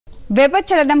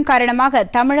வெப்பச்சலனம் காரணமாக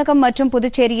தமிழகம் மற்றும்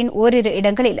புதுச்சேரியின் ஓரிரு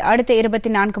இடங்களில் அடுத்த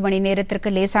 24 மணி நேரத்திற்கு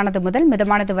லேசானது முதல்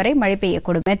மிதமானது வரை மழை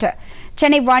பெய்யக்கூடும் என்று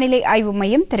சென்னை வானிலை ஆய்வு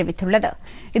மையம் தெரிவித்துள்ளது.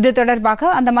 இது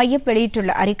தொடர்பாக அந்த மையம்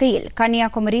வெளியிட்டுள்ள அறிக்கையில்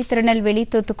கன்னியாகுமரி, திருநெல்வேலி,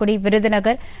 தூத்துக்குடி,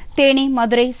 விருதுநகர், தேனி,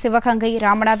 மதுரை, சிவகங்கை,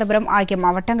 ராமநாதபுரம் ஆகிய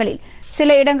மாவட்டங்களில்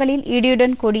சில இடங்களில்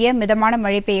இடியுடன் கூடிய மிதமான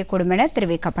மழை பெய்யக்கூடும் என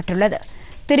தெரிவிக்கப்பட்டுள்ளது.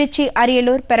 திருச்சி,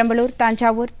 அரியலூர், பெரம்பலூர்,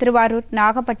 தஞ்சாவூர், திருவாரூர்,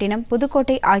 நாகப்பட்டினம்,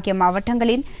 புதுக்கோட்டை ஆகிய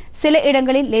மாவட்டங்களில் சில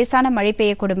இடங்களில் லேசான மழை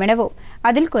பெய்யக்கூடும் எனவும்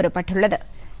அதில் கூறப்பட்டுள்ளது.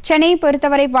 சென்னையை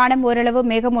பொறுத்தவரை வானம் ஓரளவு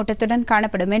மேகமூட்டத்துடன்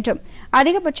காணப்படும் என்றும்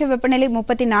அதிகபட்ச வெப்பநிலை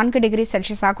 34 டிகிரி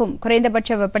செல்சியஸாகவும்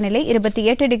குறைந்தபட்ச வெப்பநிலை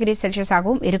 28 டிகிரி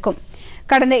செல்சியஸாகவும் இருக்கும்.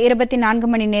 கடந்த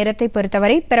 24 மணி நேரத்தை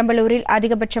பொறுத்தவரை பெரம்பலூரில்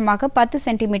அதிகபட்சமாக 10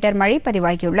 சென்டிமீட்டர் மழை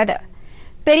பதிவாகியுள்ளது.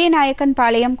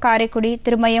 பெரியநாயக்கன்பாளையம், காரைக்குடி,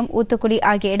 திருமயம், ஊத்துக்குளி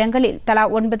ஆகிய இடங்களில் தலா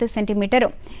 9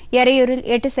 சென்டிமீட்டரும், எறையூரில்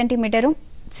 8 சென்டிமீட்டரும்,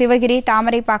 சிவகிரி,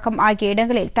 தாமரைப்பாக்கம் ஆகிய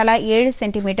இடங்களில் தலா 7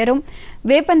 சென்டிமீட்டரும்,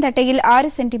 வேப்பந்தட்டையில்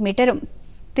 6 சென்டிமீட்டரும்,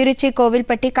 திருச்சி,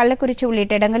 கோவில்பட்டி, கள்ளக்குறிச்சி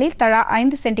உள்ளிட்ட இடங்களில் தலா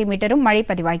 5 சென்டிமீட்டரும் மழை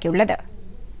பதிவாகியுள்ளது.